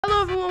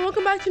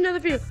back to another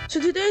video. So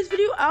today's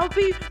video, I'll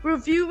be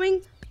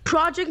reviewing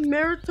Project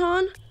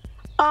Marathon.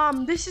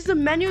 This is the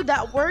menu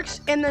that works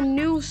in the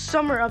new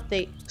summer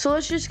update. So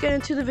let's just get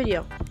into the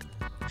video.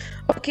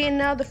 Okay,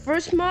 now the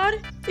first mod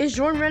is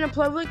Join Random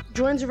Public,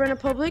 joins a random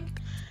public.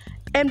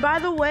 And by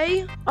the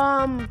way,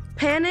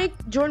 Panic,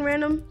 Join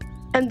Random,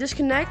 and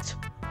Disconnect,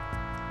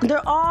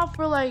 they're all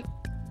for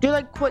they're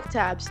like quick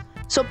tabs.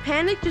 So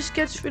Panic just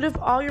gets rid of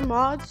all your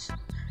mods.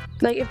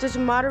 Like if there's a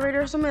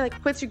moderator or something,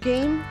 like quits your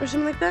game or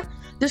something like that.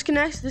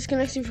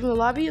 Disconnects you from the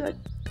lobby,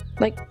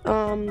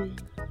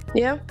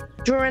 yeah.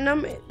 Join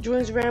Random,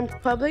 joins random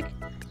public.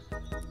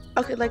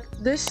 Okay, like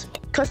this,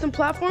 custom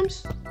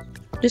platforms,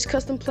 just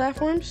custom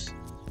platforms.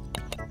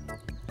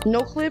 No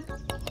clip,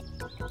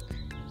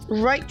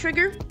 right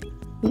trigger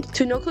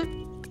to no clip.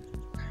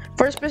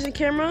 First person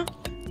camera,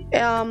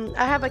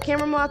 I have a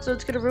camera mod, so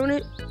it's gonna ruin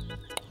it.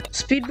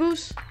 Speed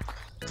boost,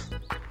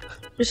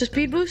 just a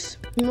speed boost.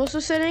 Most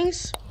of the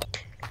settings,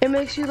 it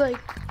makes you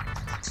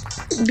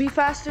be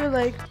faster.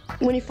 Like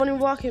when you funny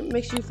walk, it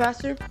makes you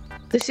faster.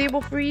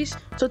 Disable freeze,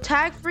 so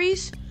tag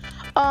freeze.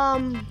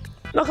 Okay,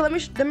 let me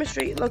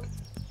demonstrate. Look,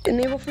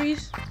 enable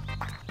freeze.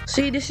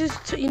 See, this is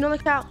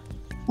like how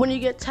when you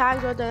get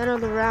tagged at the end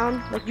of the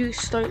round, like you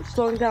start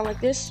slowing down like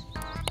this.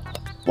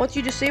 Once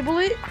you disable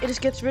it, it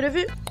just gets rid of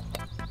it.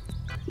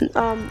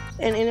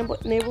 And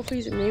enable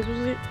freeze enables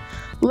it.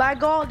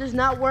 Lag all does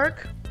not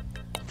work.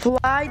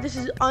 Fly, this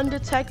is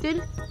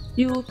undetected.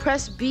 You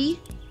press B.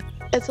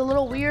 It's a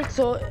little weird,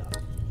 so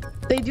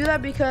they do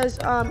that because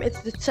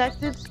it's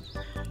detected.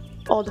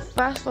 Oh, the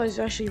fast fly is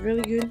actually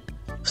really good.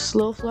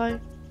 Slow fly,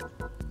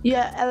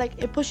 yeah, and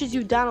it pushes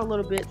you down a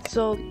little bit,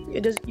 so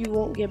you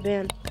won't get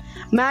banned.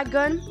 Mag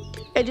gun,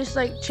 it just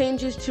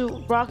changes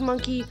to rock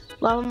monkey,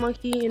 lava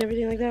monkey, and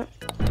everything like that.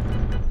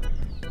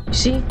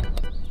 See,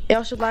 it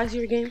also lags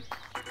your game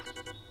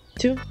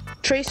too.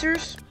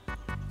 Tracers,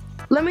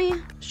 let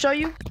me show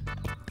you.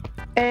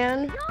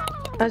 And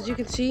as you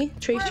can see,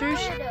 tracers,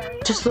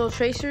 just little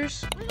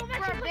tracers.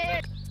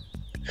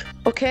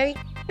 Okay,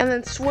 and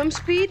then swim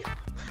speed.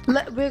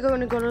 We're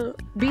going to go to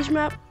beach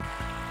map.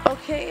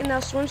 Okay, and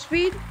now swim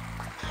speed.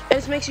 It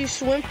just makes you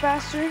swim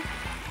faster.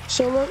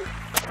 So look,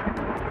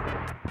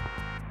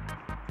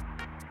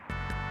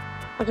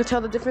 I can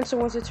tell the difference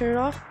once I turn it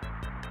off.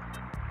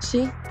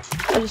 See,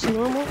 just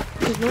normal,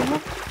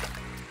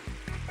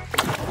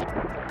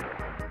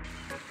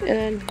 and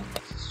then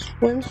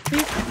swim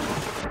speed.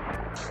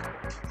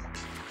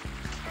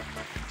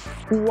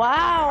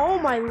 Wow, oh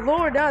my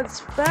lord,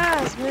 that's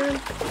fast, man.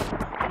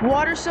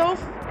 Water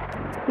self.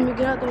 Let me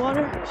get out the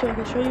water so I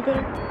can show you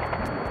better.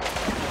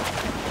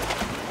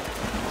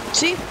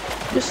 See?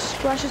 Just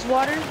splashes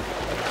water.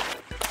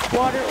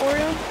 Water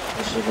Oreo.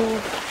 This is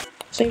the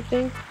same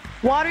thing.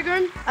 Water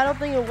gun. I don't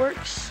think it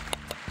works.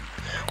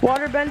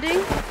 Water bending.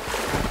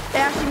 It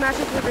actually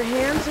matches with your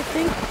hands, I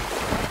think.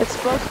 It's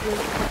supposed to.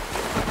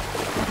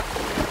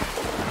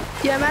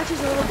 Yeah, it matches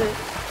a little bit.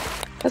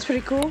 That's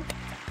pretty cool.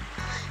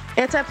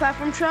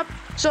 Anti-platform trap.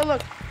 So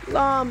look,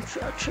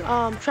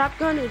 trap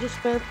gun. It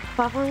just bent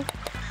platform.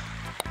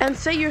 And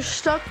say you're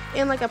stuck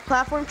in a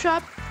platform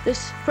trap,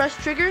 just press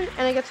trigger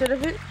and it gets rid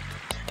of it.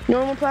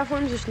 Normal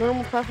platforms, just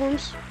normal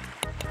platforms.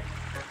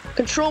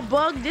 Control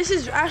bug, this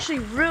is actually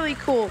really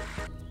cool.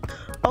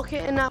 Okay,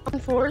 and now in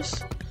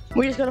force,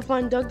 we're just gonna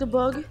find Doug the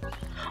bug.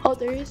 Oh,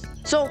 there he is.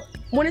 So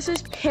when it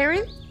says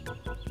parent,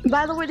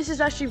 by the way, this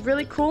is actually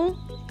really cool.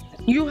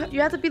 You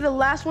have to be the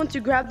last one to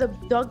grab the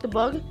Doug the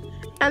bug.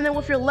 And then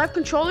with your left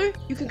controller,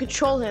 you can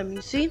control him,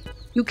 you see?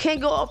 You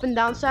can't go up and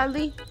down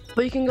sadly,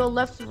 but you can go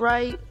left,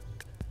 right,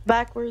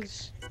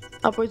 backwards,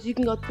 upwards. You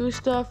can go through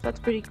stuff. That's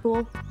pretty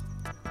cool.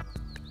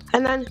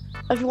 And then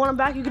if you want him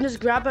back, you can just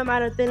grab him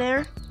out of thin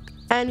air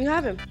and you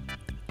have him,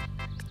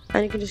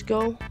 and you can just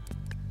go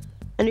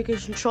and you can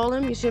control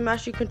him. You see him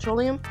actually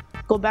controlling him.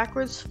 Go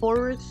backwards,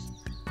 forwards.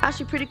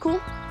 Actually pretty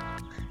cool.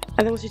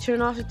 And then once you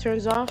turn it off, it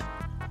turns off.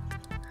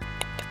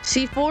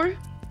 C4,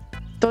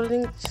 don't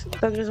think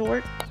that doesn't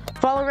work.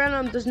 Follow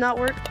random does not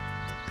work.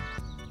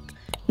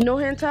 No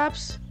hand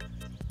taps.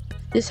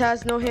 This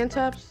has no hand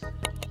taps.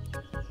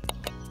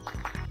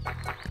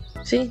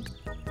 See,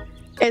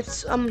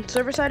 it's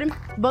service item.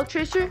 Bug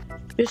tracer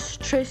just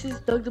traces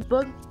Doug the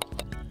bug.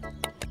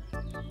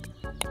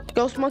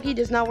 Ghost monkey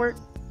does not work.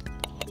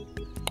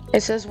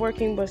 It says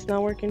working, but it's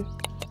not working.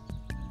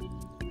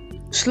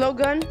 Slow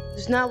gun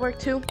does not work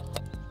too.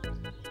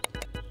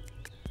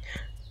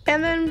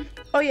 And then,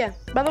 oh yeah,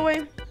 by the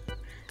way,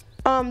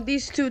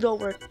 these two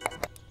don't work.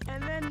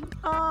 And then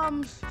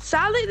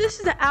sadly, this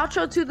is the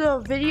outro to the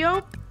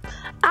video.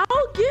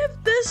 I'll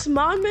give this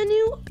mod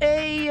menu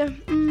a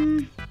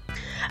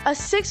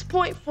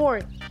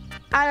 6.4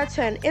 out of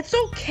 10. It's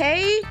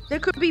okay. There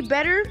could be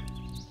better.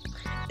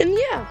 And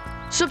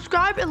yeah,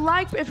 subscribe and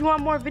like if you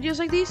want more videos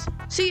like these.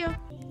 See ya.